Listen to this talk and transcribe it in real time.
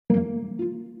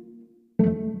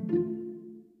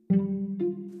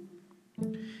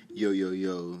Yo, yo,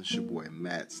 yo, it's your boy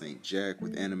Matt St. Jack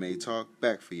with Anime Talk,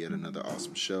 back for yet another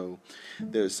awesome show.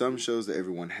 There are some shows that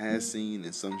everyone has seen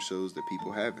and some shows that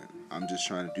people haven't. I'm just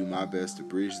trying to do my best to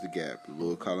bridge the gap, a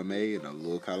little column A and a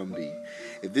little column B.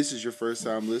 If this is your first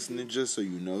time listening, just so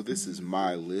you know, this is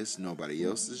my list, nobody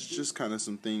else's, just kind of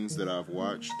some things that I've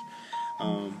watched,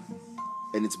 and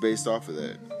it's based off of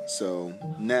that. So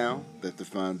now that the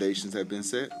foundations have been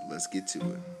set, let's get to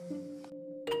it.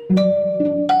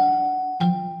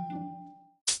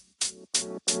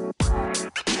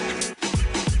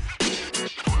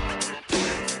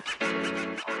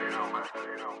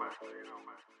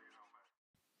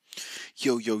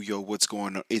 Yo, yo, yo, what's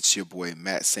going on? It's your boy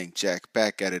Matt St. Jack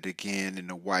back at it again in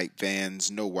the white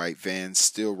vans, no white vans,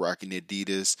 still rocking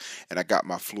Adidas. And I got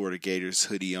my Florida Gators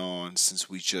hoodie on since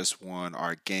we just won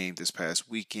our game this past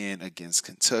weekend against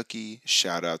Kentucky.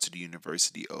 Shout out to the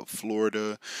University of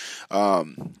Florida.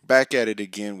 Back at it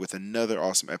again with another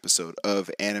awesome episode of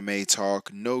Anime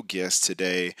Talk. No guest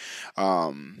today.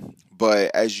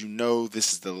 But as you know,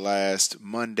 this is the last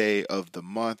Monday of the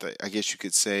month, I guess you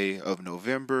could say, of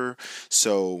November.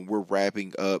 So we're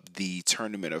wrapping up the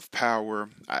Tournament of Power.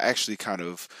 I actually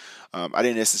I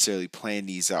didn't necessarily plan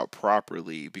these out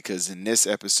properly because in this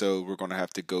episode, we're going to have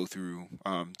to go through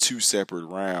two separate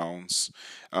rounds.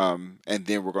 And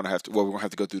then we're going to have to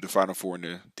go through the Final Four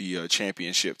in the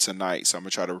championship tonight. So I'm going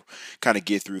to try to kind of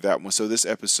get through that one. So this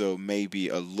episode may be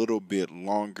a little bit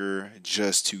longer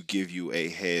just to give you a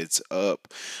heads up.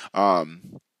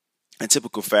 In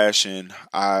typical fashion,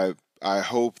 I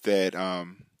hope that,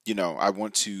 I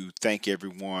want to thank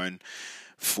everyone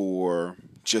for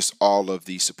just all of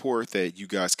the support that you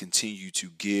guys continue to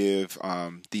give,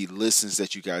 the listens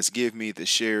that you guys give me, the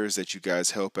shares that you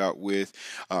guys help out with.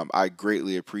 I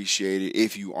greatly appreciate it.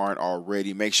 If you aren't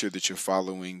already, make sure that you're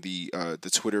following the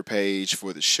Twitter page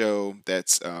for the show.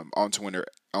 That's on Twitter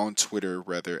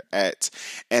at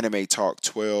Anime Talk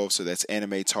 12. So that's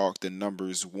Anime Talk, the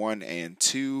numbers 1 and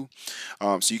 2.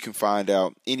 So you can find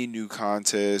out any new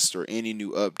contests or any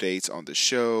new updates on the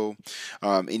show,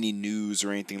 any news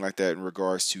or anything like that in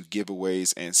regards to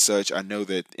giveaways and such. I know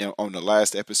that on the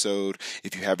last episode,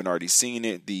 if you haven't already seen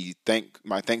it,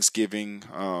 my Thanksgiving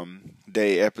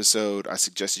Day episode, I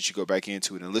suggest that you go back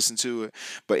into it and listen to it.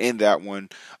 But in that one,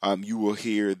 you will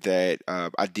hear that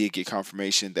I did get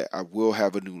confirmation that I will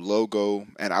have a new logo,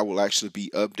 and I will actually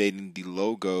be updating the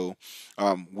logo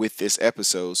with this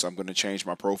episode. So I'm going to change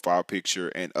my profile picture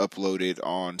and upload it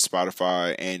on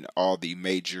Spotify and all the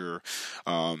major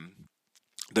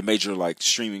like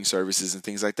streaming services and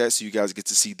things like that, so you guys get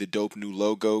to see the dope new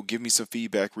logo. Give me some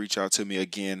feedback. Reach out to me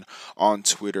again on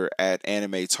Twitter at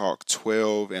Anime Talk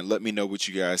 12 and let me know what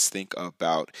you guys think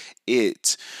about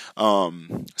it.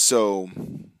 So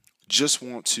just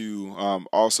want to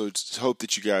also hope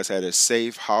that you guys had a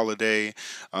safe holiday,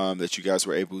 that you guys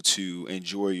were able to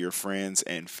enjoy your friends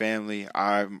and family.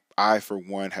 I for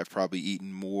one, have probably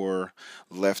eaten more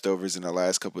leftovers in the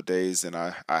last couple of days than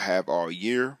I have all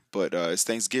year. But it's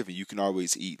Thanksgiving. You can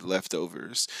always eat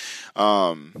leftovers.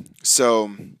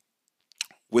 So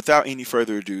without any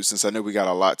further ado, since I know we got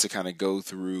a lot to kind of go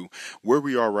through, where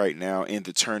we are right now in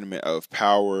the Tournament of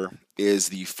Power is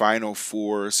the Final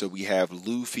Four. So we have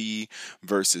Luffy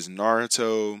versus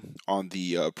Naruto on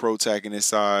the protagonist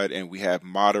side, and we have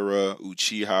Madara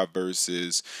Uchiha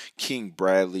versus King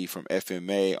Bradley from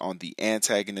FMA on the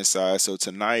antagonist side. So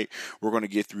tonight we're going to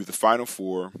get through the Final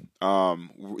Four.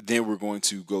 Then we're going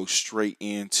to go straight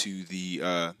into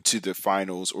the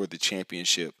finals or the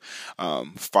championship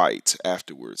fight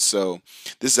afterwards. So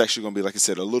this is actually going to be, like I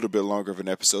said, a little bit longer of an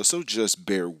episode. So just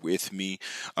bear with me.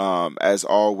 As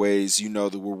always, you know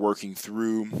that we're working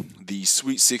through the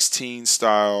Sweet 16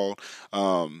 style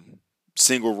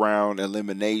single round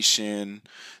elimination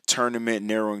tournament,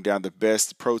 narrowing down the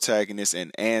best protagonists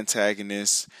and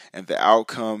antagonists, and the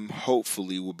outcome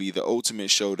hopefully will be the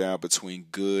ultimate showdown between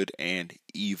good and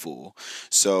evil.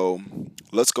 So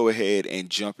let's go ahead and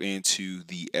jump into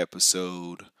the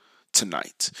episode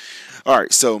tonight. All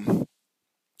right, so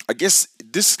I guess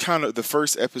this kind of the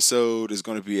first episode is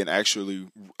going to be an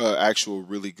actual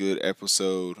really good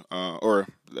episode, or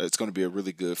it's going to be a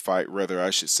really good fight, rather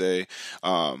I should say.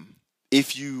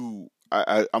 If you,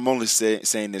 I'm only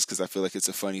saying this because I feel like it's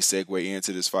a funny segue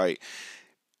into this fight,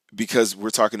 because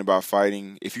we're talking about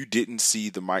fighting. If you didn't see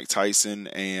the Mike Tyson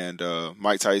and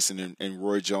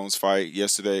Roy Jones fight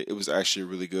yesterday, it was actually a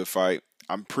really good fight.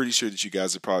 I'm pretty sure that you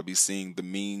guys are probably seeing the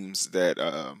memes that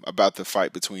about the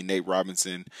fight between Nate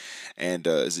Robinson and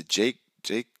is it Jake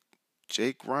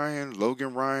Ryan,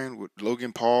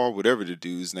 Logan Paul, whatever the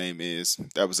dude's name is.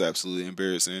 That was absolutely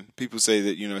embarrassing. People say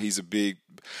that he's a big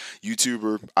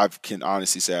YouTuber. I can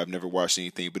honestly say I've never watched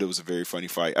anything, but it was a very funny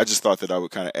fight. I just thought that I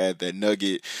would kind of add that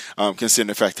nugget, considering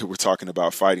the fact that we're talking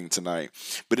about fighting tonight.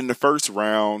 But in the first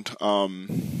round,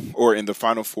 or in the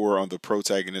final four on the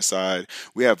protagonist side,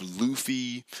 we have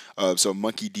Luffy, so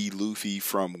Monkey D. Luffy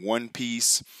from One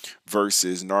Piece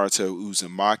versus Naruto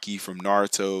Uzumaki from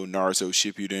Naruto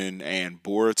Shippuden, and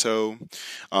Boruto.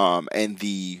 And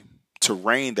the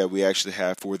terrain that we actually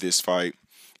have for this fight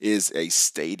is a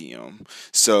stadium.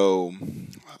 So,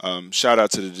 shout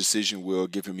out to the decision wheel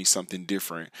giving me something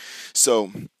different.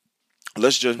 So,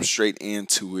 let's jump straight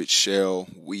into it, shall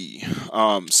we?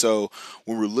 So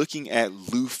when we're looking at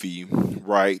Luffy,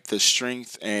 right, the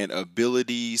strength and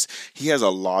abilities, he has a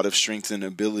lot of strength and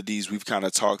abilities. We've kind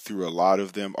of talked through a lot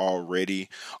of them already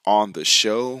on the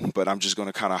show, but I'm just going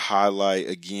to kind of highlight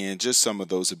again just some of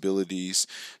those abilities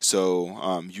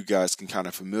so you guys can kind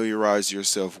of familiarize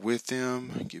yourself with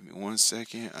them. Give me 1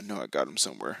 second. I know I got them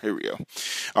somewhere. Here we go.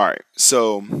 All right.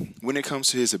 So when it comes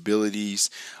to his abilities,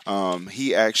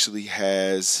 he actually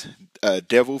has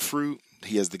devil fruit.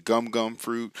 He has the gum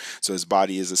fruit, so his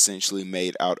body is essentially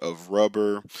made out of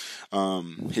rubber.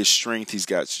 His strength, he's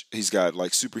got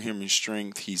like superhuman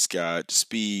strength. He's got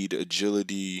speed,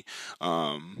 agility.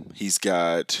 He's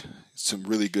got some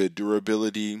really good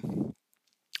durability.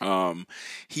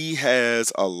 He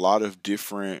has a lot of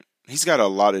different. He's got a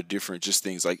lot of different just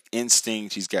things like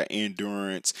instinct. He's got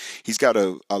endurance. He's got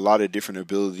a lot of different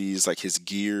abilities like his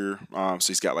gear. So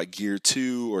he's got like gear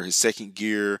 2 or his second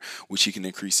gear, which he can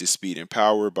increase his speed and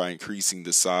power by increasing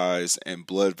the size and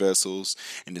blood vessels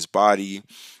in his body.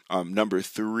 Number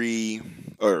 3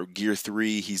 or gear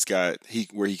 3, he's got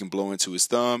where he can blow into his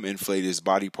thumb, inflate his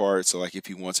body part. So like if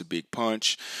he wants a big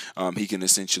punch, he can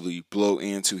essentially blow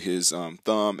into his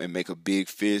thumb and make a big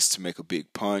fist to make a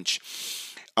big punch.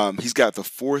 He's got the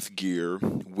 4th gear,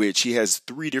 which he has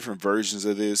 3 different versions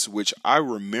of this, which I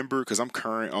remember because I'm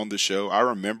current on the show. I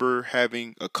remember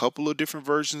having a couple of different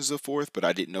versions of 4th, but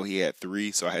I didn't know he had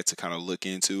 3, so I had to kind of look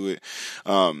into it.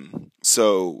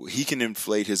 So he can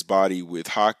inflate his body with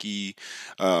hockey,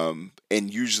 and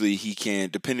usually he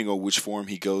can, depending on which form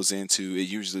he goes into, it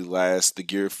usually lasts, the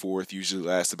gear 4th usually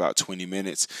lasts about 20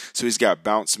 minutes. So he's got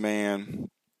Bounce Man,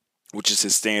 which is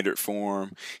his standard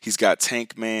form. He's got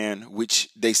Tank Man, which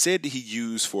they said that he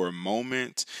used for a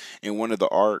moment in one of the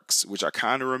arcs, which I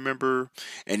kind of remember.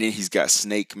 And then he's got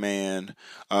Snake Man,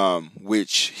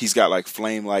 which he's got like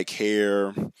flame-like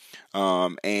hair,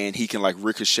 and he can like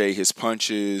ricochet his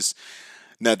punches.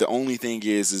 Now, the only thing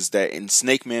is that in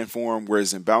Snake Man form,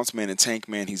 whereas in Bounce Man and Tank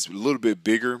Man, he's a little bit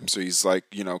bigger. So he's like,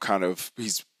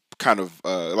 he's kind of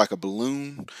like a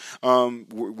balloon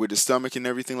with his stomach and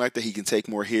everything like that. He can take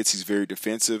more hits. He's very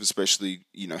defensive, especially,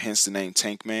 hence the name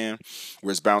Tank Man,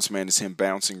 whereas Bounce Man is him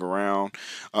bouncing around.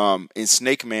 In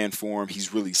Snake Man form,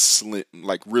 he's really slim,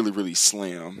 like really, really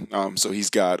slim. So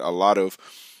he's got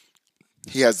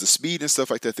he has the speed and stuff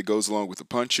like that goes along with the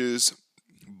punches,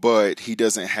 but he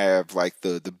doesn't have like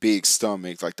the big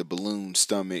stomach, like the balloon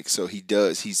stomach. So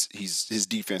his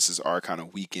defenses are kind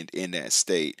of weakened in that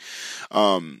state.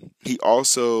 He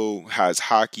also has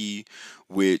hockey,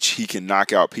 which he can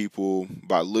knock out people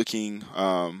by looking.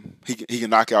 He can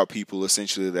knock out people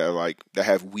essentially that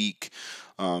have weak,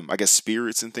 I guess,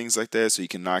 spirits and things like that. So he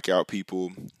can knock out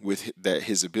people with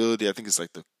his ability. I think it's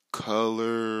like the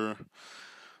colors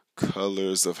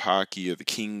of hockey, or the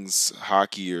King's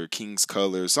hockey, or King's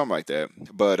colors, something like that.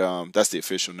 But that's the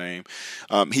official name.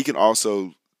 He can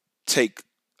also take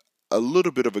a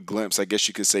little bit of a glimpse, I guess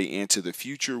you could say, into the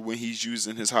future when he's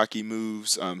using his hockey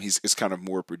moves. It's kind of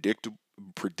more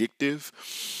predictive.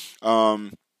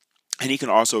 And he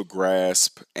can also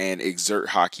grasp and exert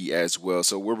hockey as well.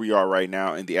 So where we are right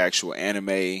now in the actual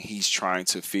anime, he's trying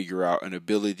to figure out an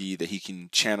ability that he can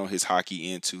channel his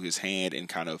hockey into his hand and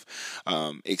kind of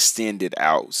extend it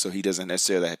out. So he doesn't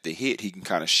necessarily have to hit. He can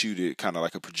kind of shoot it kind of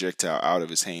like a projectile out of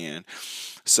his hand.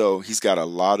 So he's got a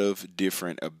lot of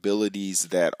different abilities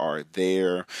that are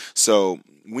there. So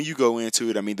when you go into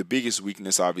it, I mean, the biggest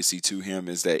weakness obviously to him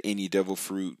is that any devil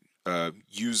fruit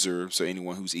user, so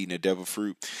anyone who's eating a devil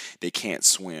fruit, they can't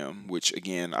swim, which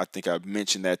again, I think I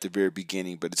mentioned that at the very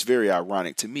beginning, but it's very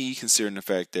ironic to me considering the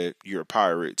fact that you're a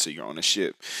pirate, so you're on a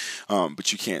ship,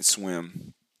 but you can't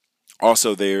swim.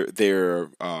 Also, they're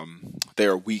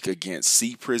weak against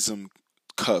sea prism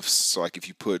cuffs. So like if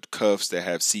you put cuffs that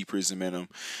have sea prism in them,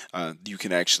 you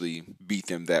can actually beat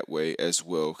them that way as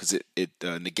well, because it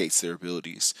negates their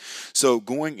abilities. So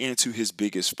going into his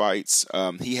biggest fights,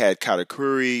 he had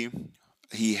Katakuri,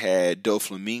 he had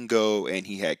Doflamingo, and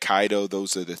he had Kaido.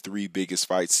 Those are the 3 biggest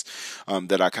fights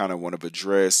that I kind of want to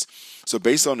address. So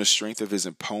based on the strength of his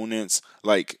opponents,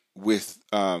 like with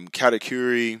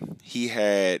Katakuri,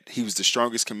 he was the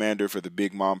strongest commander for the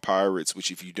Big Mom Pirates.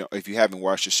 Which, if you haven't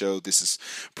watched the show, this is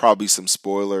probably some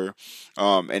spoiler,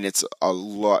 and it's a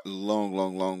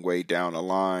long way down the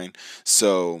line.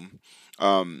 So,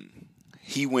 um,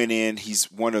 he went in.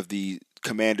 He's one of the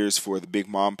commanders for the Big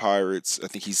Mom Pirates. I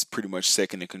think he's pretty much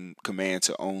second in command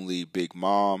to only Big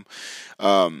Mom.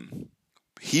 Um,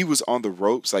 he was on the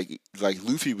ropes, like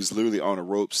Luffy was literally on the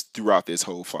ropes throughout this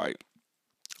whole fight.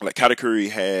 Like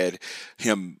Katakuri had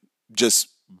him just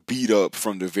beat up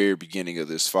from the very beginning of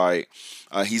this fight.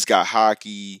 He's got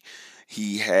hockey.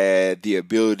 He had the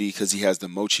ability because he has the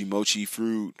mochi mochi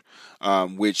fruit,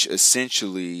 which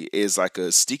essentially is like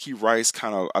a sticky rice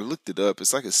kind of. I looked it up.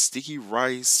 It's like a sticky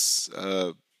rice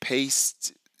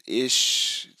paste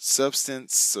ish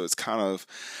substance. So it's kind of,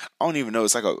 I don't even know.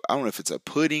 It's like I don't know if it's a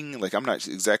pudding. Like I'm not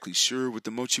exactly sure what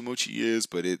the mochi mochi is,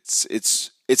 but it's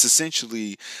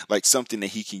essentially like something that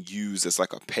he can use as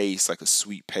like a paste, like a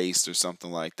sweet paste or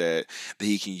something like that, that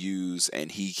he can use,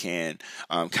 and he can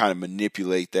kind of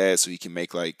manipulate that so he can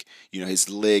make, like, his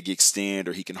leg extend,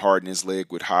 or he can harden his leg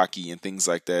with hockey and things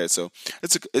like that. So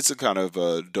it's a kind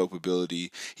of dope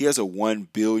ability. He has a $1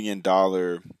 billion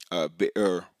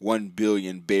or 1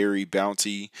 billion berry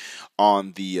bounty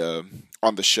on the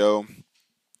show.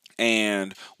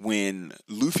 And when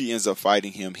Luffy ends up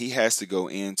fighting him, he has to go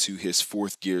into his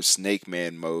fourth gear Snake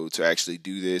Man mode to actually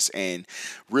do this. And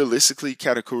realistically,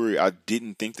 Katakuri, I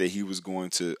didn't think that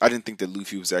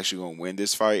Luffy was actually going to win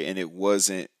this fight. And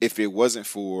if it wasn't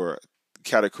for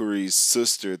Katakuri's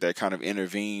sister that kind of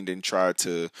intervened and tried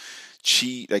to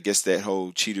cheat. I guess that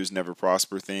whole cheaters never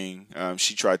prosper thing.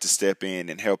 She tried to step in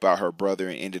and help out her brother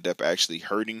and ended up actually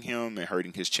hurting him and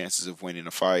hurting his chances of winning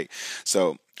a fight.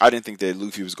 So I didn't think that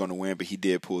Luffy was going to win, but he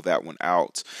did pull that one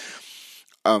out.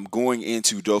 Going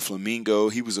into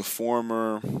Doflamingo, he was a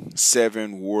former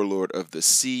 7 warlord of the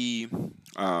sea.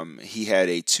 He had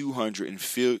a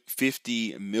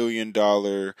 $250 million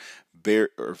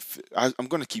I'm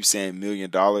going to keep saying $1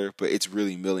 million, but it's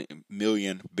really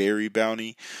million berry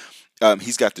bounty.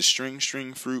 He's got the string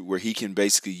fruit where he can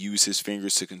basically use his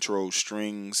fingers to control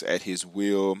strings at his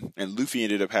will. And Luffy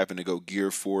ended up having to go Gear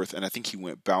Fourth, and I think he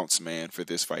went Bounce Man for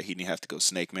this fight. He didn't have to go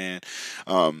Snake Man.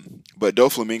 But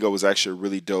Doflamingo was actually a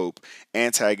really dope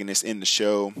antagonist in the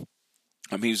show.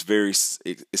 He was very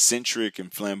eccentric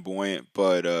and flamboyant,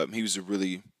 but he was a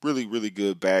really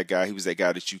good bad guy. He was that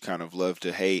guy that you kind of love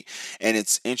to hate. And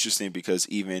it's interesting because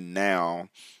even now,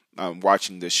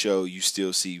 watching the show, you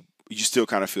still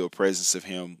kind of feel a presence of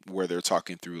him where they're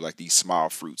talking through like these smile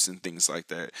fruits and things like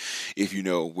that, if you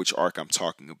know which arc I'm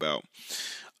talking about.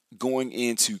 Going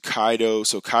into Kaido,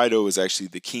 so Kaido is actually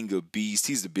the king of beasts.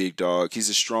 He's the big dog. He's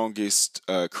the strongest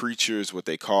creature, is what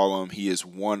they call him. He is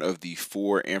one of the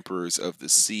 4 emperors of the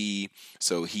sea.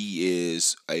 So he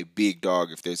is a big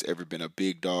dog if there's ever been a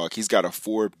big dog. He's got a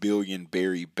 4 billion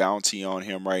berry bounty on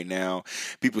him right now.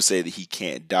 People say that he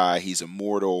can't die. He's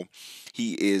immortal.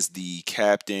 He is the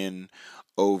captain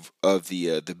of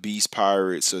the Beast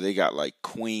Pirates. So they got like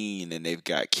Queen and they've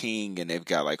got King and they've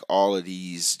got like all of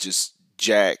these just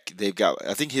Jack. They've got,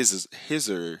 I think his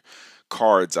are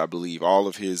cards, I believe. All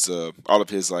of his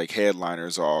like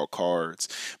headliners are all cards.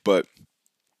 But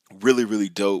really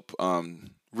dope.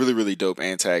 Really dope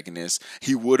antagonist.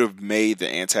 He would have made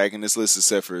the antagonist list,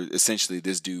 except for essentially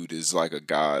this dude is like a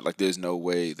god. Like there's no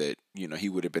way that he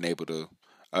would have been able to.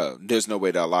 There's no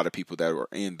way that a lot of people that were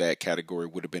in that category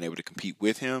would have been able to compete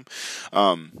with him.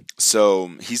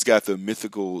 So he's got the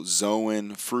mythical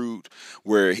Zoan fruit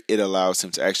where it allows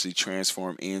him to actually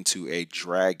transform into a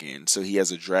dragon. So he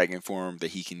has a dragon form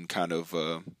that he can kind of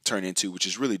turn into, which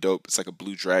is really dope. It's like a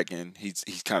blue dragon. He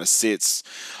kind of sits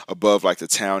above like the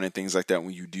town and things like that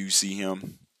when you do see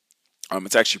him.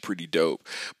 It's actually pretty dope,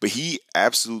 but he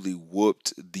absolutely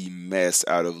whooped the mess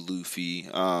out of Luffy.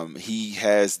 He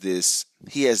has this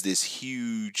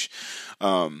huge,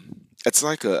 it's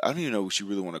like I don't even know what you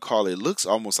really want to call it. It looks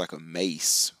almost like a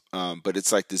mace, but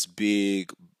it's like this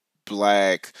big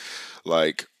black,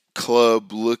 like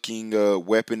club looking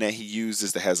weapon that he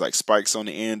uses that has like spikes on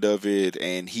the end of it,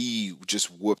 and he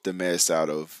just whooped the mess out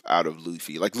of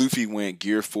Luffy. Like Luffy went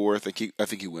Gear Fourth. I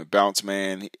think he went Bounce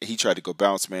Man. He tried to go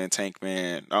Bounce Man, Tank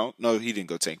Man. No, he didn't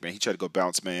go Tank Man. He tried to go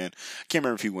Bounce Man. I can't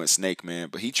remember if he went Snake Man,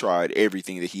 but he tried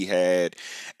everything that he had,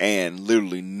 and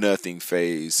literally nothing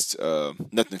phased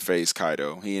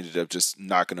Kaido. He ended up just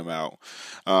knocking him out.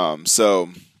 So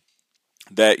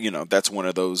that that's one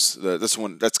of those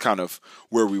that's kind of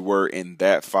where we were in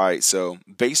that fight. So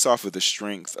based off of the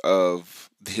strength of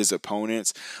his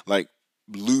opponents, like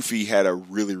Luffy had a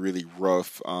really, really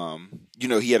rough,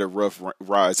 he had a rough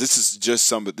rise. This is just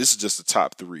the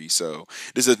top three. So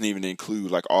this doesn't even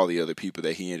include like all the other people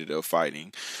that he ended up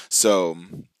fighting. So,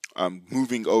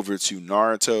 moving over to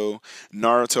Naruto.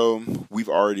 Naruto,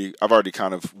 I've already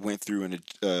kind of went through and,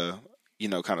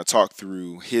 kind of talked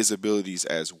through his abilities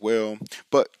as well,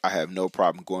 but I have no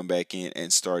problem going back in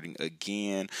and starting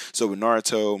again. So with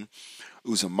Naruto,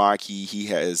 Uzumaki, he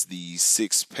has the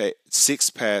six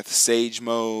path Sage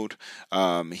mode.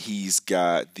 He's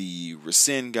got the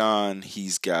Rasengan.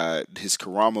 He's got his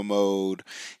Kurama mode.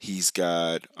 He's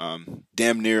got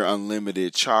damn near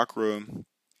unlimited chakra.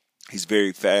 He's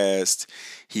very fast.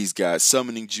 He's got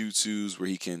summoning jutsus where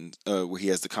he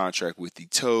has the contract with the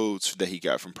toads that he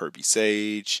got from Perpy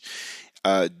Sage.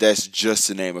 That's just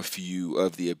to name a few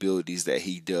of the abilities that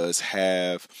he does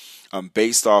have.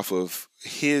 Based off of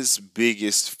his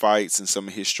biggest fights and some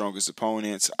of his strongest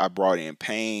opponents, I brought in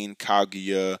Pain,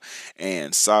 Kaguya,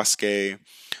 and Sasuke.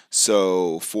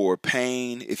 So for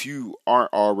Pain, if you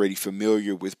aren't already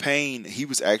familiar with Pain, he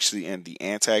was actually in the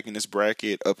antagonist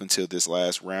bracket up until this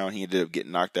last round. He ended up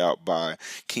getting knocked out by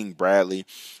King Bradley.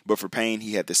 But for Pain,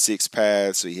 he had the six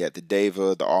paths. So he had the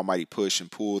Deva, the Almighty Push and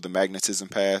Pull, the Magnetism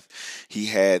path. He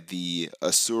had the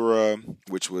Asura,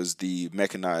 which was the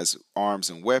mechanized arms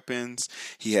and weapons.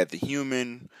 He had the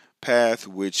Human path,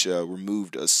 which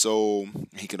removed a soul.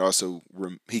 He could also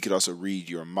read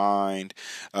your mind.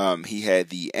 He had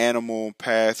the animal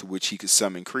path, which he could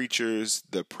summon creatures.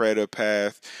 The Preda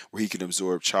path, where he could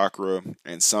absorb chakra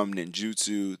and summon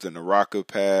ninjutsu. The Naraka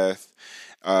path,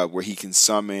 where he can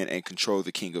summon and control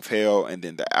the King of Hell, and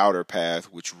then the Outer path,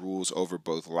 which rules over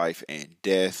both life and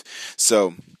death.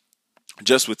 So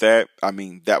just with that, I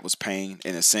mean, that was Pain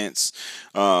in a sense.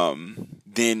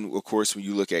 Then, of course, when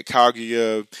you look at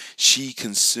Kaguya, she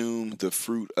consumed the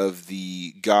fruit of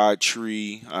the God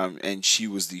tree, and she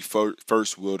was the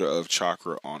first wielder of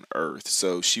chakra on Earth.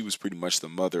 So she was pretty much the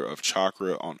mother of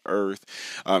chakra on Earth.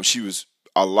 She was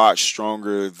a lot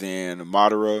stronger than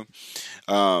Madara.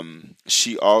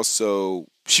 She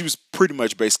was pretty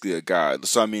much basically a god.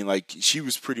 So I mean, like, she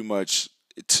was pretty much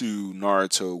to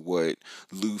Naruto what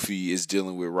Luffy is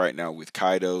dealing with right now with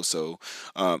Kaido. So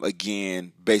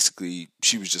again, basically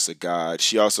she was just a god.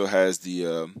 She also has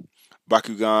the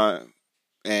Bakugan,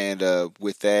 and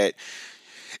with that,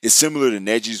 it's similar to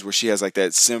Neji's, where she has like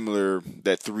that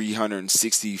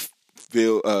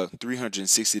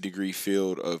 360 degree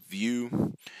field of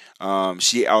view.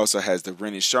 She also has the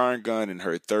Renin Sharingan in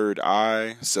her third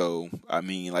eye. So I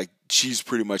mean, like, she's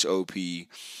pretty much OP.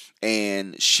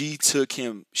 And she took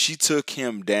him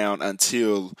down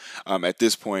until at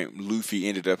this point Luffy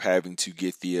ended up having to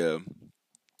get the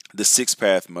six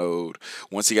path mode.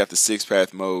 Once he got the six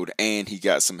path mode and he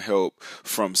got some help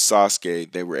from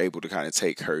Sasuke, they were able to kind of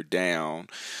take her down.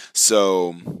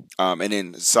 So and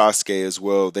then Sasuke as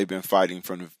well, they've been fighting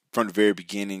from the very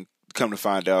beginning. Come to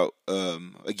find out,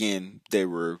 again,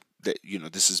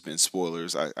 this has been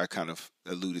spoilers. I kind of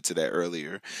alluded to that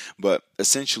earlier, but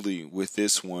essentially with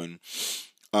this one,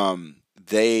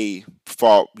 they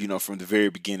fought, from the very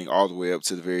beginning all the way up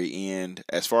to the very end.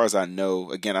 As far as I know,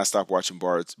 again, I stopped watching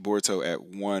Boruto at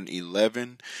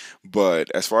 111, but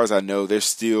as far as I know, they're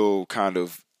still kind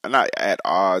of not at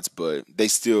odds, but they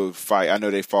still fight. I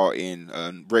know they fought in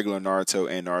regular Naruto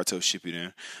and Naruto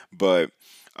Shippuden, but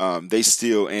they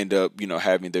still end up,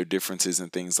 having their differences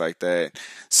and things like that.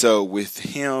 So with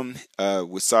him,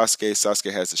 with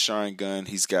Sasuke has the Sharingan.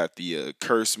 He's got the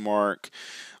curse mark,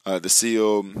 the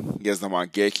seal. He has the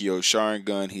Mangekyo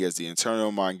Sharingan. He has the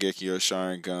internal Mangekyo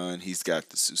Sharingan. He's got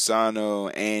the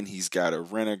Susanoo, and he's got a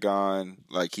Rinnegan.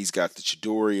 Like, he's got the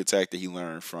Chidori attack that he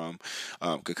learned from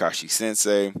Kakashi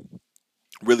Sensei.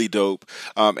 Really dope.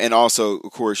 And also,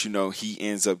 of course, he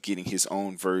ends up getting his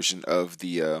own version of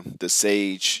the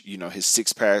Sage, his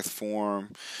six path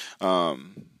form. Did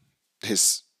I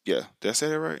say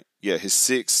that right? Yeah, his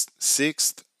sixth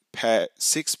path,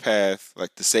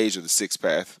 like the Sage of the sixth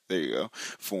path, there you go,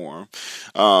 form.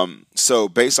 So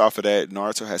based off of that,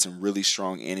 Naruto has some really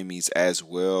strong enemies as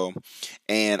well.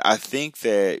 And I think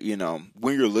that,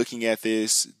 when you're looking at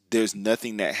this, there's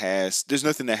nothing that has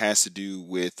to do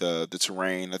with the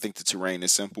terrain. I think the terrain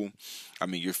is simple. I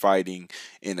mean, you're fighting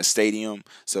in a stadium,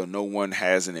 so no one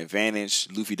has an advantage.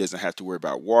 Luffy doesn't have to worry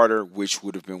about water, which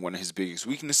would have been one of his biggest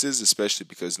weaknesses, especially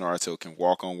because Naruto can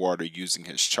walk on water using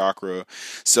his chakra.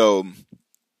 So,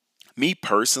 me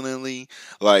personally,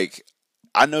 like,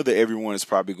 I know that everyone is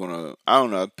probably gonna, I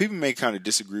don't know, people may kind of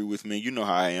disagree with me. You know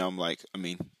how I am. Like, I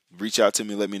mean, reach out to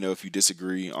me, let me know if you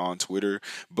disagree on Twitter.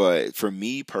 But for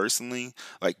me personally,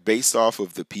 like, based off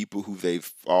of the people who they've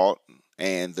fought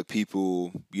and the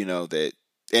people, that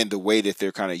and the way that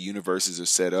their kind of universes are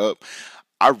set up,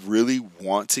 I really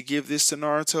want to give this to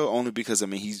Naruto only because I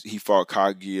mean he fought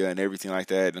Kaguya and everything like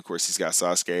that, and of course he's got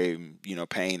Sasuke, and,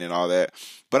 Pain and all that.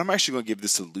 But I'm actually going to give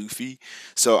this to Luffy.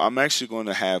 So I'm actually going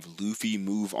to have Luffy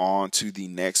move on to the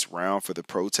next round for the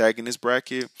protagonist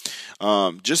bracket,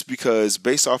 just because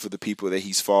based off of the people that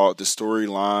he's fought, the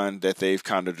storyline that they've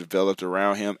kind of developed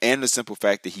around him, and the simple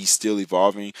fact that he's still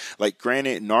evolving. Like,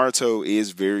 granted, Naruto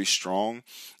is very strong,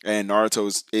 and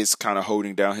Naruto is kind of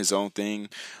holding down his own thing,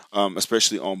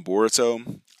 especially on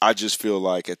Boruto. I just feel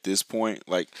like at this point,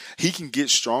 like, he can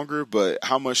get stronger, but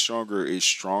how much stronger is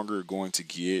stronger going to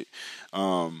get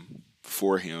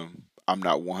for him? I'm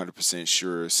not 100%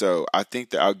 sure. So I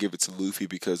think that I'll give it to Luffy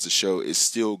because the show is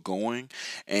still going.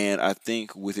 And I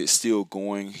think with it still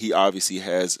going, he obviously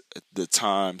has the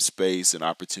time, space, and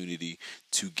opportunity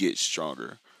to get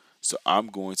stronger. So I'm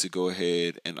going to go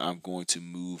ahead and I'm going to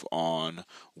move on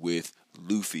with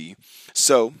Luffy.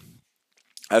 So,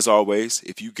 as always,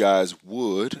 if you guys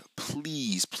would,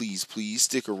 please, please, please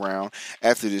stick around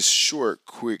after this short,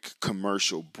 quick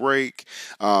commercial break,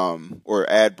 or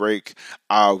ad break.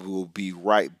 I will be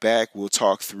right back. We'll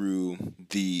talk through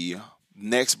the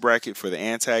next bracket for the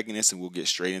antagonists and we'll get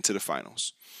straight into the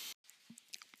finals.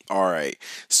 All right,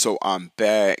 so I'm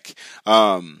back.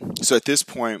 So at this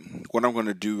point, what I'm going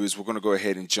to do is we're going to go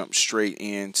ahead and jump straight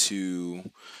into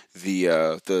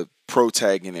the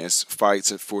protagonist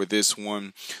fights for this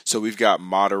one. So we've got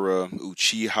Madara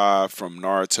Uchiha from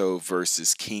Naruto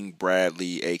versus King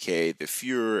Bradley, aka the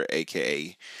Fuhrer,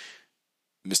 aka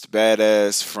Mr.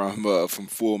 Badass from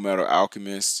Full Metal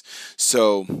Alchemist.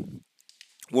 So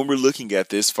when we're looking at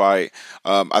this fight,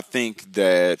 I think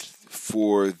that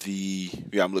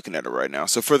I'm looking at it right now.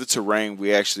 So for the terrain,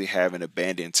 we actually have an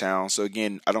abandoned town. So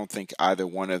again, I don't think either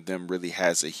one of them really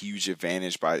has a huge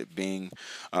advantage by it being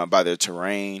by their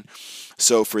terrain.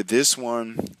 So for this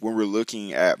one, when we're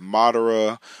looking at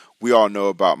Madara, we all know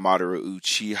about Madara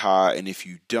Uchiha, and if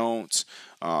you don't,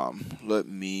 let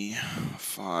me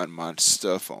find my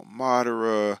stuff on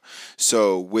Madara.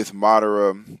 So with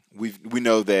Madara, we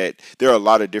know that there are a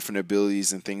lot of different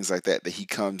abilities and things like that he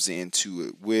comes into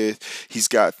it with. He's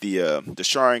got the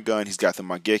Sharingan, he's got the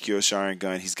Mangekyo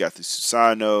Sharingan, he's got the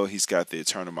Susanoo, he's got the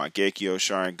Eternal Mangekyo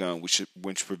Sharingan,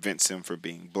 which prevents him from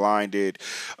being blinded.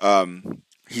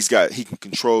 He can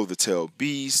control the Tail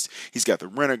Beast. He's got the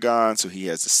Rinnegan, so he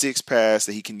has the 6 pass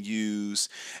that he can use,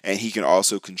 and he can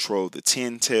also control the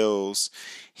 10 Tails.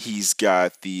 He's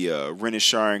got the Rinne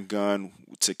Sharingan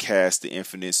to cast the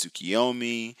Infinite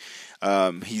Tsukiyomi.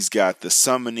 He's got the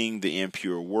Summoning, the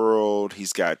Impure World.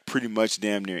 He's got pretty much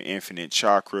damn near infinite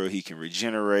chakra. He can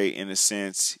regenerate in a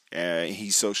sense.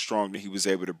 He's so strong that he was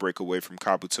able to break away from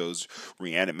Kabuto's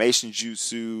reanimation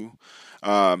jutsu.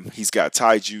 He's got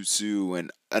taijutsu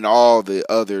and all the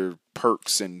other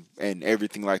perks and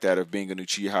everything like that of being an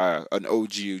Uchiha, an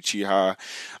OG Uchiha.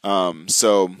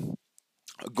 So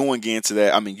going into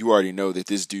that, I mean, you already know that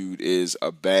this dude is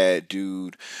a bad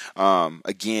dude.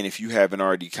 Again, if you haven't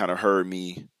already kind of heard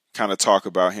me kind of talk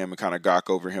about him and kind of gawk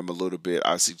over him a little bit,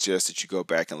 I suggest that you go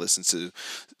back and listen to.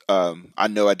 I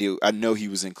know he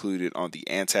was included on the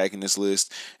antagonist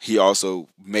list. He also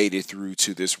made it through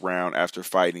to this round after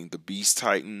fighting the Beast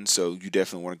Titan. So you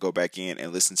definitely want to go back in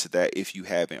and listen to that if you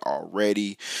haven't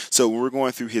already. So when we're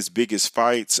going through his biggest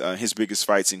fights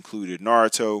included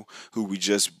Naruto, who we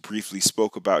just briefly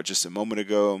spoke about just a moment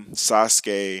ago,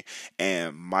 Sasuke,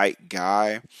 and Might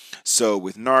Guy. So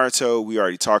with Naruto, we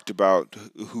already talked about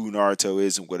who Naruto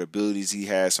is and what abilities he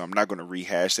has, so I'm not going to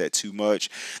rehash that too much.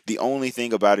 The only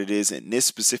thing about it is, in this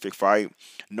specific fight,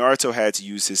 Naruto had to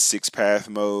use his 6-path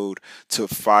mode to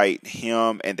fight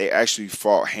him, and they actually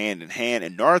fought hand in hand,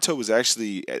 and Naruto was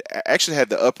actually had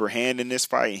the upper hand in this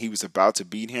fight, and he was about to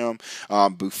beat him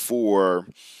before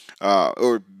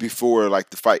like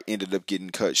the fight ended up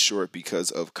getting cut short because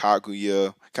of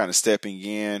Kaguya kind of stepping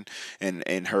in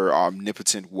her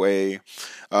omnipotent way.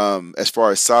 As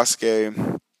far as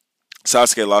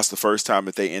Sasuke lost the first time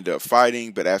that they ended up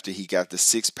fighting, but after he got the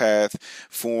 6-path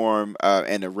form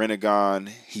and the Rinnegan,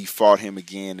 he fought him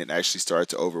again and actually started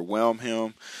to overwhelm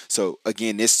him. So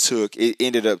again, it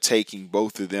ended up taking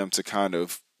both of them to kind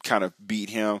of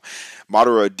beat him.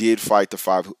 Madara did fight the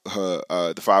five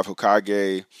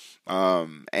Hokage,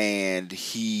 and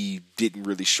he didn't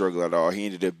really struggle at all. He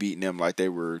ended up beating them like they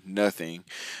were nothing.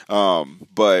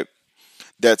 But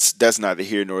that's neither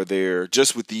here nor there.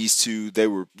 Just with these two, they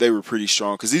were pretty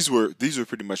strong because these were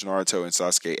pretty much Naruto and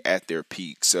Sasuke at their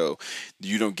peak. So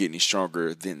you don't get any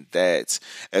stronger than that.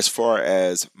 As far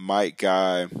as Might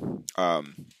Guy,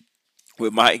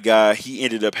 with Mike Guy, he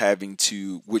ended up having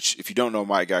to, which if you don't know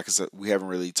Mike Guy, because we haven't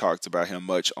really talked about him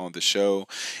much on the show.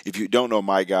 If you don't know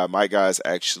Mike Guy is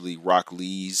actually Rock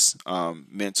Lee's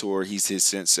mentor. He's his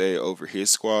sensei over his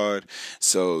squad,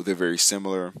 so they're very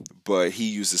similar. But he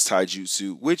uses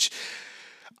taijutsu, which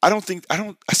I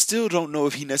still don't know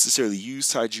if he necessarily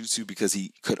used taijutsu because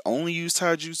he could only use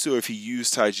taijutsu, or if he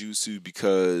used taijutsu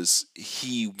because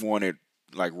he wanted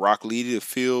like Rock Lee to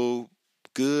feel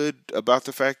good about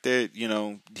the fact that,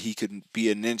 he could be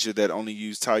a ninja that only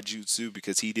used taijutsu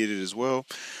because he did it as well.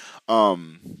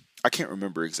 I can't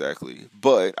remember exactly,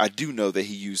 but I do know that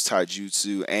he used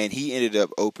taijutsu, and he ended up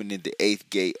opening the 8th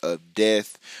gate of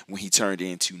death when he turned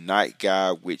into Night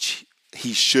Guy, which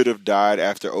he should have died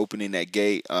after opening that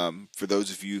gate. For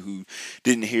those of you who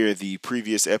didn't hear the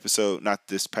previous episode, not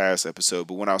this past episode,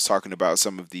 but when I was talking about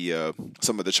some of the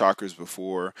chakras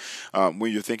before,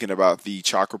 when you're thinking about the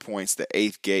chakra points, the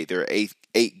 8th gate, there are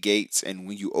eight gates, and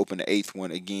when you open the 8th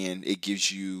one again, it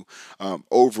gives you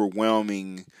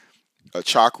overwhelming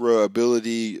chakra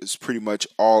ability. Is pretty much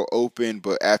all open,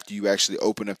 but after you actually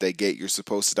open up that gate, you're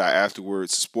supposed to die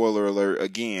afterwards. Spoiler alert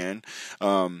again.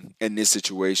 In this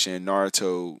situation,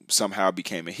 Naruto somehow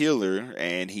became a healer,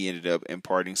 and he ended up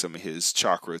imparting some of his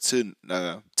chakra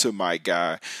to my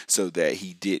guy so that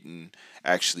he didn't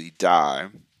actually die.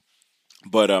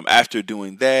 But after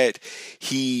doing that,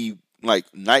 he night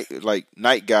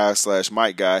guy slash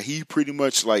Might Guy, he pretty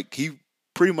much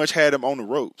had him on the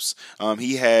ropes.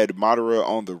 He had Madara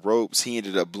on the ropes. He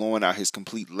ended up blowing out his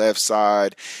complete left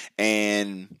side,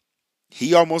 and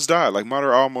he almost died. Like,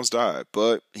 Madara almost died,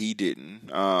 but he didn't.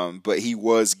 But he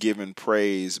was given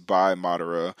praise by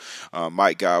Madara.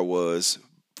 Might Guy was,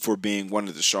 for being one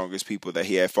of the strongest people that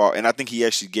he had fought. And I think he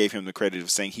actually gave him the credit of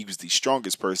saying he was the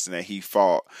strongest person that he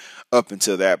fought up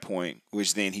until that point,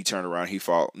 which then he turned around, he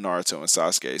fought Naruto and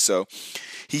Sasuke. So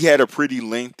he had a pretty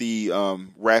lengthy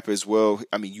rap as well.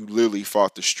 I mean, you literally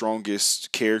fought the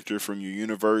strongest character from your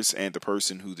universe and the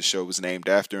person who the show was named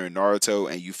after in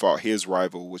Naruto, and you fought his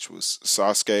rival, which was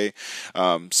Sasuke.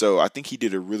 So I think he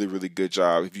did a really, really good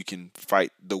job if you can fight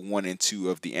the 1 and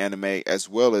 2 of the anime, as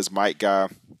well as Might Guy,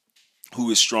 who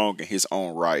is strong in his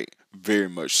own right, very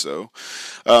much so.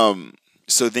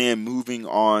 So then moving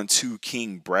on to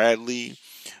King Bradley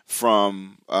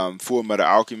from Full Metal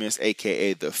Alchemist,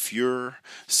 aka the Fuhrer.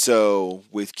 So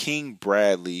with King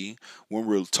Bradley, when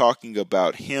we're talking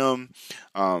about him,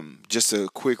 just a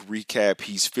quick recap: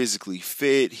 he's physically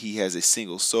fit, he has a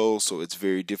single soul, so it's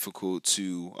very difficult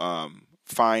to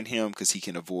find him because he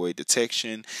can avoid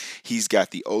detection. He's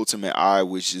got the ultimate eye,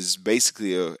 which is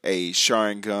basically a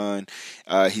Sharingan.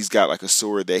 He's got like a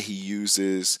sword that he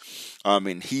uses.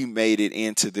 And he made it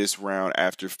into this round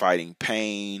after fighting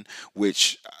Pain,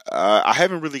 which I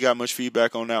haven't really got much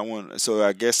feedback on that one. So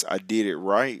I guess I did it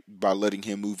right by letting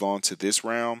him move on to this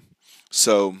round.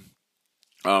 So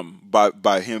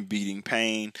by him beating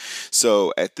Pain.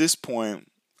 So at this point,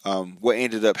 what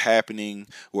ended up happening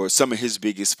were some of his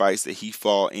biggest fights that he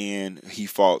fought in. He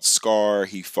fought Scar.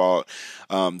 He fought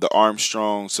the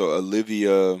Armstrong. So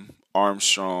Olivia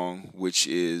Armstrong, which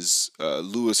is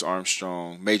Louis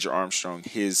Armstrong, Major Armstrong,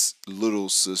 his little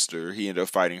sister. He ended up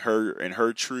fighting her and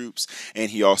her troops, and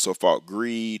he also fought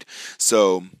Greed.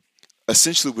 So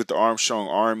essentially, with the Armstrong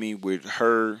army, with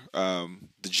her,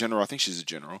 the general, I think she's a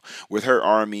general, with her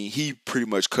army, he pretty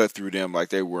much cut through them like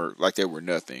they were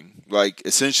nothing. Like,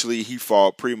 essentially, he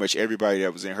fought pretty much everybody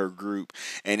that was in her group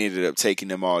and ended up taking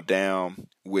them all down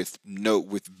with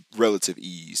relative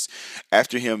ease.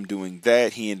 After him doing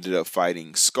that, he ended up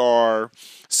fighting Scar.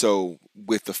 So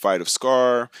with the fight of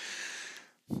Scar,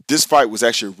 this fight was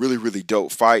actually a really, really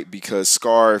dope fight because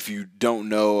Scar, if you don't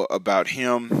know about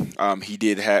him,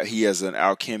 he has an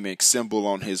alchemic symbol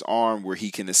on his arm where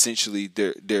he can essentially,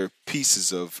 they're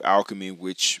pieces of alchemy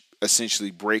which essentially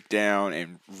break down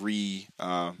and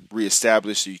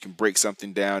reestablish. So you can break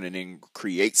something down and then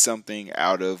create something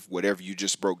out of whatever you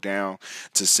just broke down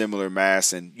to similar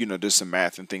mass, and there's some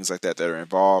math and things like that are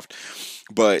involved.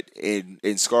 But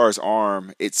in Scar's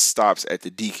arm, it stops at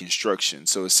the deconstruction.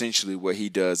 So essentially what he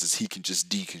does is he can just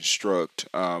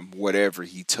deconstruct whatever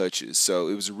he touches. So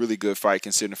it was a really good fight,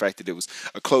 considering the fact that it was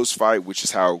a close fight, which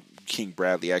is how King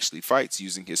Bradley actually fights,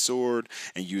 using his sword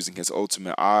and using his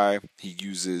ultimate eye. He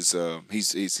uses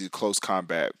he's a close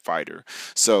combat fighter.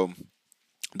 So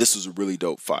this was a really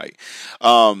dope fight.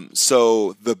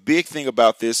 So the big thing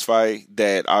about this fight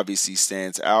that obviously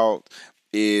stands out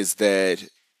is that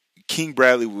King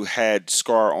Bradley had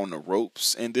Scar on the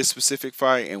ropes in this specific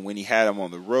fight, and when he had him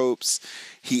on the ropes,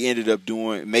 he ended up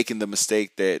making the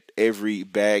mistake that every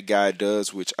bad guy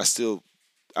does, which I still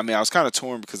I mean, I was kind of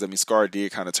torn because I mean, Scar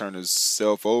did kind of turn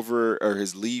himself over, or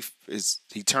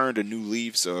he turned a new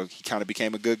leaf, so he kind of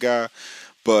became a good guy.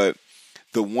 But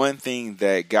the one thing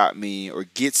that got me or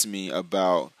gets me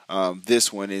about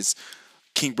this one is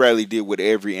King Bradley did what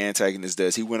every antagonist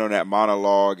does. He went on that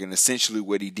monologue, and essentially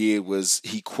what he did was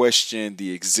he questioned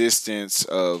the existence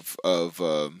of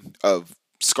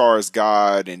Scar's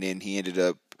God, and then he ended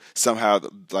up somehow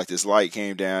like this light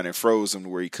came down and froze him to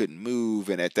where he couldn't move,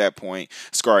 and at that point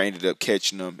Scar ended up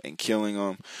catching him and killing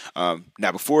him.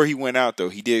 Now before he went out though,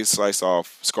 he did slice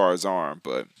off Scar's arm,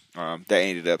 but that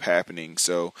ended up happening,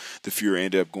 so the Fuhrer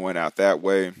ended up going out that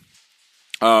way.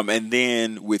 And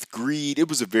then with Greed, it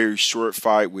was a very short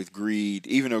fight with Greed,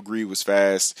 even though Greed was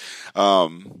fast. I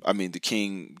mean, the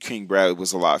King Bradley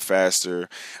was a lot faster,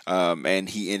 and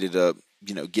he ended up,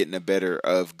 getting the better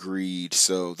of Greed.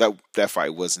 So that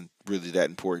fight wasn't really that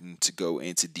important to go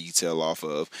into detail off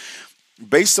of.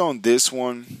 Based on this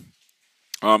one,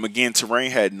 again, terrain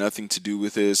had nothing to do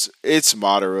with this. It's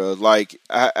Madara. Like,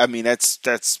 I mean,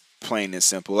 that's plain and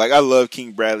simple. Like, I love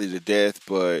King Bradley to death,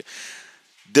 but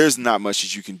there's not much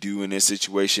that you can do in this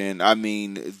situation. I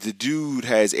mean, the dude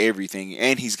has everything,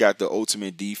 and he's got the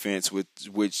ultimate defense, with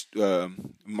which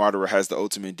Madara has the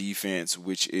ultimate defense,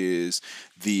 which is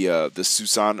the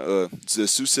Susanoo,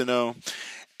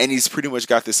 and he's pretty much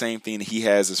got the same thing that he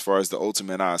has as far as the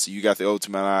ultimate eye. So you got the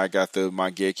ultimate eye, got the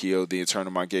Mangekyo, the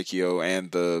Eternal Mangekyo,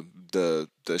 and the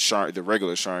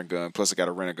regular Sharingan, plus I got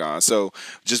a Rinnegan. So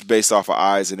just based off of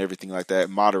eyes and everything like that,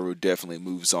 Madara definitely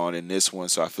moves on in this one.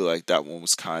 So I feel like that one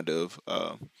was kind of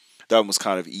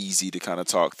easy to kind of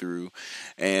talk through.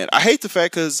 And I hate the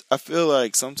fact, because I feel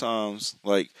like sometimes,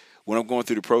 like when I'm going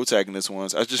through the protagonist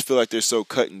ones, I just feel like they're so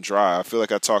cut and dry. I feel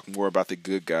like I talk more about the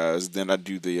good guys than I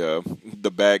do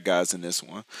the bad guys in this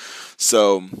one.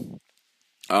 So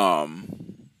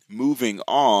moving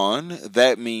on,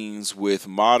 that means with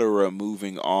Madara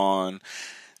moving on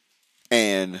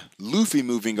and Luffy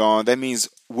moving on, that means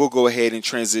we'll go ahead and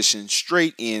transition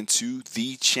straight into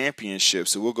the championship.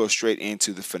 So we'll go straight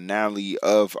into the finale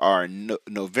of our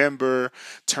November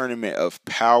Tournament of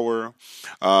Power.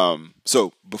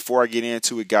 So before I get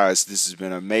into it, guys, this has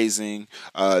been amazing.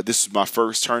 This is my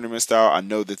first tournament style. I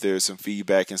know that there's some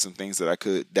feedback and some things that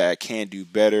I can do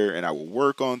better, and I will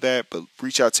work on that. But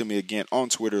reach out to me again on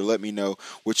Twitter. Let me know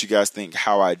what you guys think,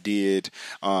 how I did.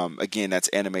 Again, that's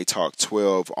Anime Talk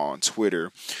 12 on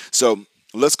Twitter. So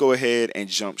let's go ahead and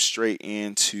jump straight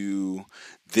into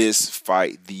this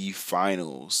fight, the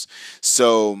finals.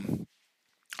 So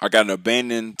I got an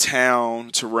abandoned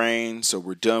town terrain, so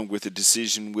we're done with the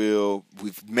decision wheel.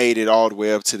 We've made it all the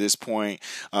way up to this point.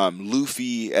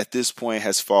 Luffy at this point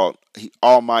has fought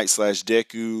All Might /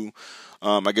 Deku.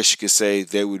 I guess you could say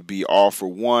they would be all for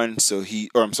one. So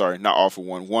not all for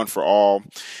one for all.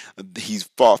 He's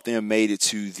fought them, made it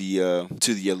to the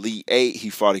Elite Eight.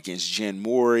 He fought against Jin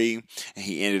Mori, and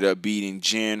he ended up beating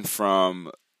Jin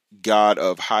from God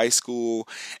of High School,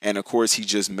 and of course he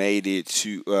just made it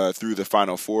to through the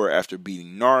Final Four after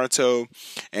beating Naruto.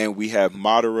 And we have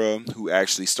Madara, who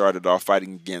actually started off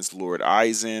fighting against Lord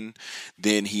Aizen,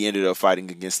 then he ended up fighting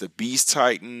against the Beast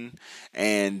Titan,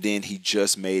 and then he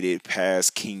just made it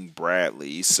past King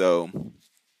Bradley. So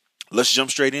let's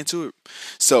jump straight into it.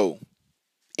 So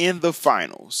in the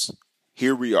finals,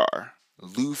 here we are,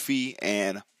 Luffy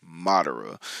and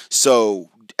Madara. So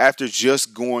after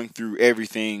just going through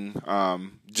everything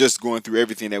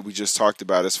that we just talked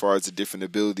about as far as the different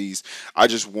abilities, I'm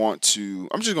just going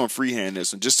to freehand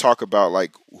this and just talk about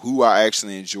like who I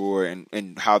actually enjoy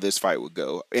and how this fight would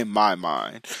go in my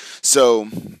mind. So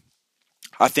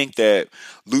I think that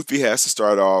Luffy has to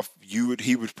start off.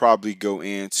 He would probably go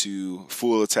into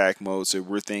full attack mode. So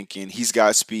we're thinking he's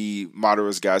got speed.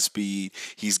 Madara's got speed.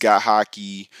 He's got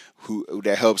Haki,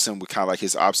 that helps him with kind of like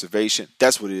his observation.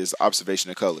 That's what it is, observation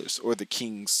of colors, or the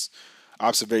King's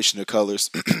observation of colors.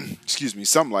 Excuse me,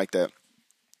 something like that.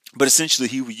 But essentially,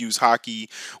 he would use Haki,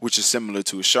 which is similar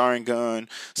to a Sharingan.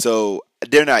 So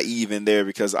they're not even there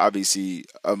because obviously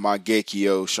a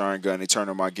Mangekyo Sharingan,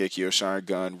 Eternal Mangekyo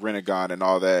Sharingan, Rinnegan, and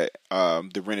all that,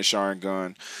 the Rinne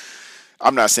Sharingan,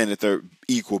 I'm not saying that they're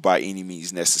equal by any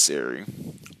means necessary.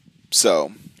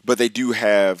 So, but they do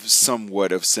have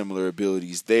somewhat of similar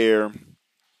abilities there.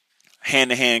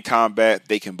 Hand-to-hand combat,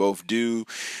 they can both do.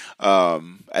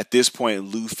 At this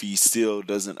point, Luffy still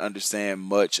doesn't understand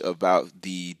much about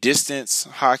the distance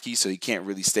hockey, so he can't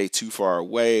really stay too far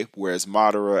away. Whereas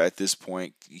Madara, at this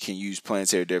point, he can use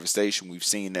planetary devastation. We've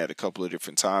seen that a couple of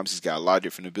different times. He's got a lot of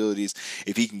different abilities.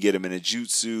 If he can get him in a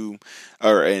jutsu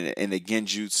or in a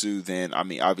genjutsu, then I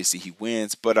mean, obviously he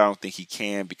wins. But I don't think he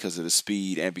can because of the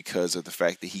speed and because of the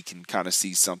fact that he can kind of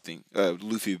see something.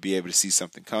 Luffy would be able to see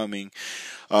something coming.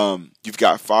 You've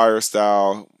got fire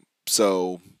style,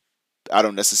 so I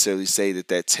don't necessarily say that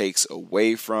that takes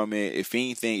away from it. If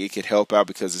anything, it could help out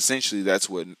because essentially that's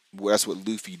what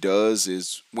Luffy does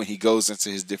is when he goes into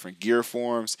his different gear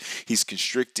forms, he's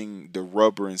constricting the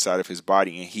rubber inside of his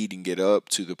body and heating it up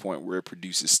to the point where it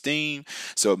produces steam.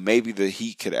 So maybe the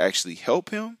heat could actually help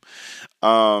him.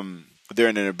 They're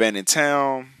in an abandoned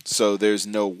town, so there's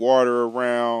no water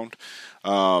around.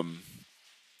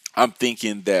 I'm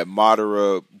thinking that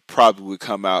Madara probably would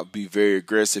come out, be very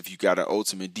aggressive. You got an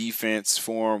ultimate defense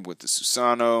form with the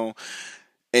Susanoo.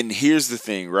 And here's the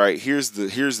thing, right? Here's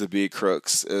the big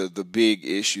crux, the big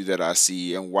issue that I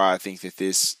see, and why I think that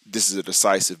this is a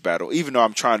decisive battle. Even though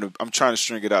I'm trying to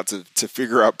string it out to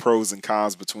figure out pros and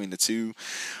cons between the two.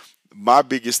 My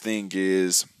biggest thing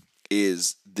is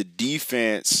the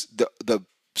defense, the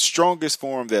strongest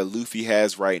form that Luffy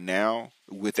has right now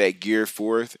with that gear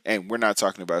fourth, and we're not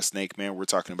talking about Snake Man, we're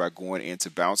talking about going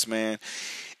into Bounce Man.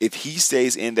 If he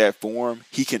stays in that form,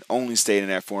 he can only stay in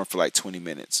that form for like 20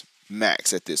 minutes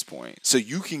max at this point. So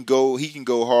he can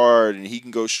go hard and he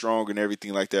can go strong and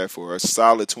everything like that for a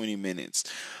solid 20 minutes.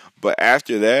 But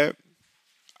after that,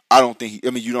 I don't think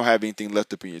you don't have anything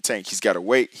left up in your tank. He's got to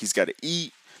wait, he's got to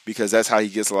eat because that's how he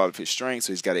gets a lot of his strength.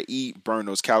 So he's got to eat, burn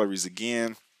those calories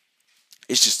again.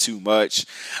 It's just too much.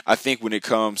 I think when it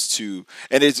comes to,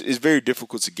 and it's very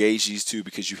difficult to gauge these two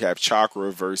because you have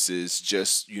chakra versus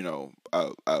just,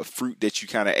 a fruit that you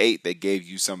kind of ate that gave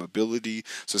you some ability.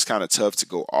 So it's kind of tough to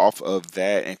go off of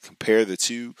that and compare the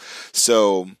two.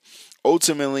 So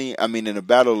ultimately, I mean, in a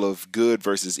battle of good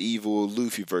versus evil,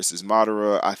 Luffy versus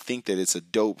Madara, I think that it's a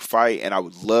dope fight. And I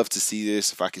would love to see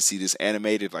this. If I could see this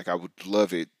animated, like I would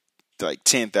love it like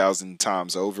 10,000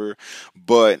 times over,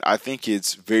 but I think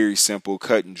it's very simple,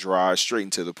 cut and dry, straight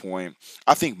and to the point.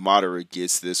 I think Madara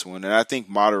gets this one, and I think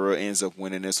Madara ends up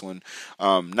winning this one.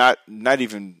 Not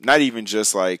even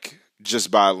just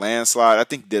by a landslide. I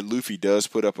think that Luffy does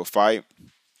put up a fight.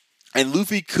 And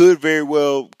Luffy could very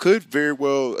well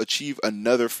achieve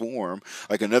another form,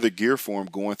 like another gear form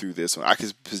going through this one. I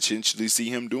could potentially see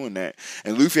him doing that.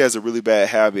 And Luffy has a really bad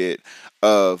habit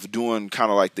of doing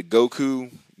kind of like the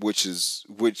Goku,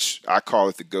 which I call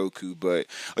it the Goku, but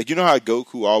like how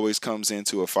Goku always comes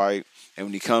into a fight, and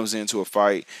when he comes into a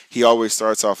fight, he always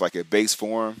starts off like a base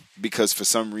form because for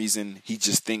some reason he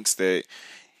just thinks that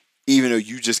even though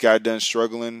you just got done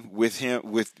struggling with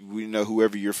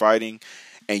whoever you're fighting,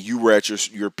 and you were at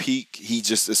your peak, he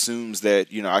just assumes that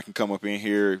I can come up in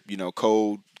here,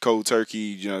 cold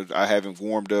turkey, I haven't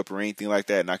warmed up or anything like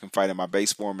that, and I can fight in my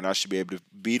base form and I should be able to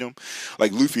beat him.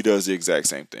 Like Luffy does the exact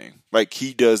same thing.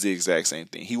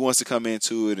 He wants to come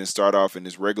into it and start off in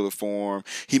his regular form.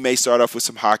 He may start off with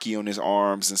some haki on his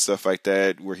arms and stuff like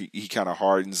that, where he kind of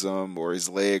hardens them, or his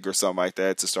leg or something like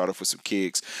that to start off with some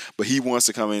kicks. But he wants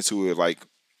to come into it like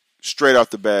straight off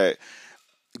the bat,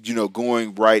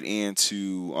 going right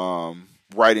into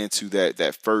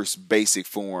that first basic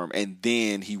form, and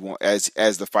then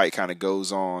as the fight kind of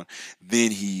goes on,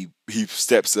 then he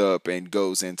steps up and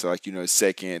goes into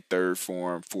second, third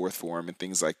form, fourth form, and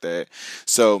things like that.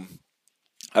 So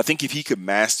I think if he could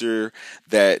master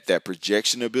that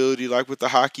projection ability, like with the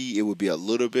haki, it would be a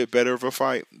little bit better of a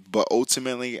fight. But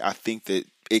ultimately, I think that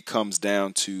it comes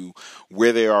down to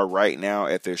where they are right now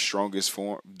at their strongest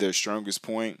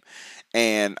point.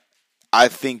 And I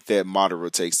think that Madara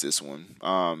takes this one.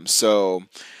 So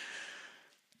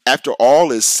after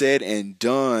all is said and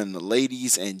done,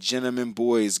 ladies and gentlemen,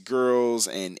 boys, girls,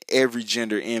 and every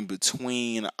gender in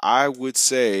between, I would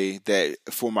say that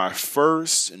for my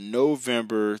first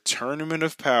November Tournament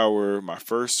of Power, my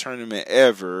first tournament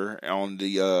ever in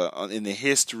the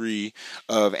history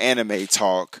of Anime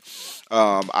Talk,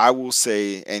 I will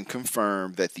say and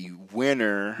confirm that the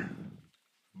winner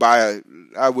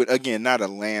I would, again, not a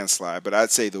landslide, but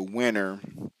I'd say the winner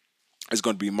is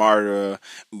going to be Madara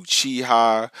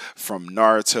Uchiha from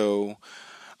Naruto.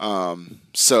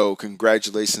 So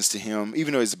congratulations to him.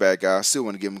 Even though he's a bad guy, I still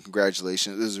want to give him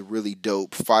congratulations. It was a really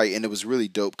dope fight, and it was really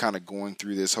dope kind of going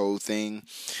through this whole thing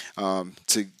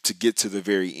to get to the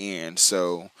very end.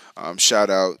 So shout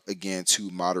out again to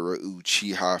Madara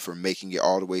Uchiha for making it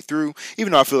all the way through.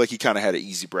 Even though I feel like he kind of had an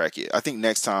easy bracket. I think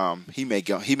next time he may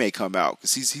come out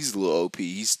because he's a little OP.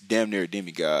 He's damn near a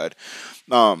demigod.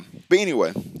 But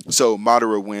anyway, so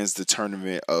Madara wins the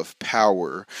Tournament of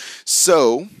Power.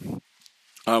 So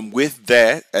with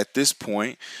that, at this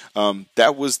point,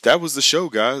 that was the show,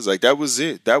 guys. Like that was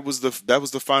it. That was the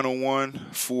final one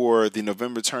for the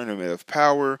November Tournament of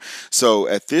Power. So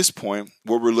at this point,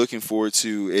 what we're looking forward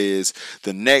to is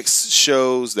the next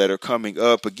shows that are coming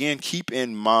up. Again, keep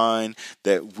in mind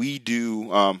that we do.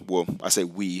 Well, I say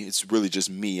we. It's really just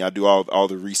me. I do all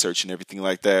the research and everything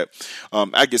like that.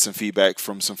 I get some feedback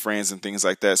from some friends and things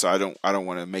like that. So I don't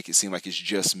want to make it seem like it's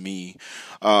just me.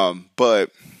 But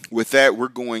with that, we're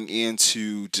going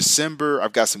into December.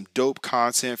 I've got some dope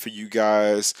content for you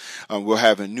guys. We'll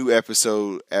have a new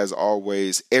episode, as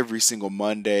always, every single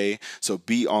Monday. So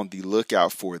be on the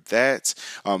lookout for that.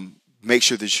 Make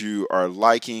sure that you are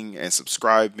liking and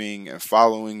subscribing and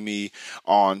following me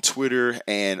on Twitter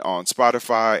and on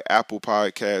Spotify, Apple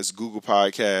Podcasts, Google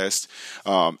Podcasts,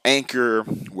 Anchor,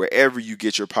 wherever you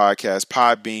get your podcast,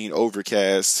 Podbean,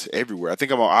 Overcast, everywhere. I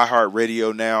think I'm on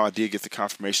iHeartRadio now. I did get the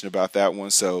confirmation about that one.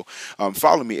 So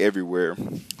follow me everywhere.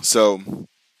 So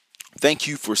thank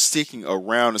you for sticking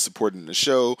around and supporting the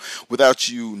show. Without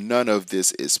you, none of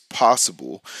this is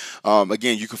possible.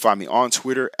 Again, you can find me on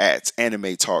Twitter at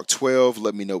AnimeTalk12.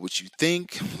 Let me know what you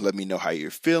think. Let me know how you're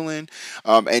feeling.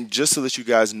 And just to let you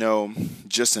guys know,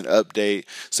 just an update.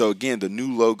 So again, the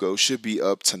new logo should be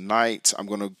up tonight. I'm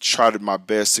going to try my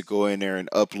best to go in there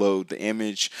and upload the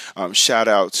image. Shout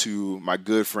out to my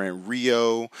good friend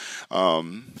Rio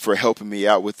for helping me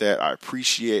out with that. I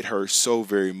appreciate her so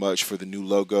very much for the new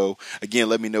logo. Again,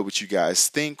 let me know what you guys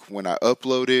think when I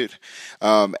upload it.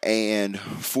 And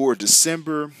for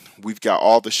December, we've got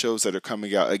all the shows that are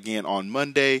coming out again on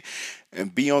Monday.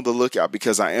 And be on the lookout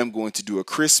because I am going to do a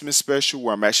Christmas special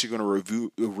where I'm actually going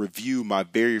to review my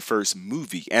very first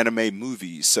anime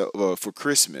movie, for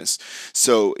Christmas.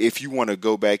 So if you want to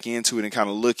go back into it and kind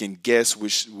of look and guess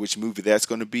which movie that's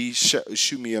going to be,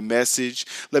 shoot me a message.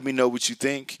 Let me know what you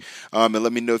think, and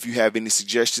let me know if you have any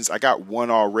suggestions. I got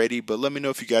one already, but let me know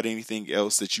if you got anything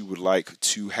else that you would like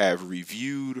to have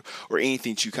reviewed or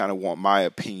anything that you kind of want my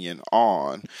opinion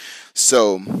on.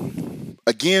 So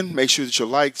again, make sure that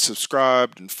you're subscribed,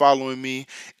 and following me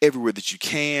everywhere that you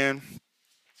can.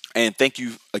 And thank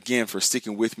you again for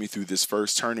sticking with me through this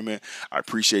first tournament. I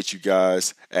appreciate you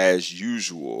guys as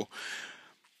usual.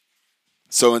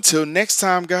 So until next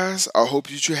time, guys, I hope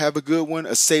that you have a good one,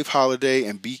 a safe holiday,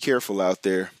 and be careful out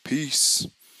there. Peace.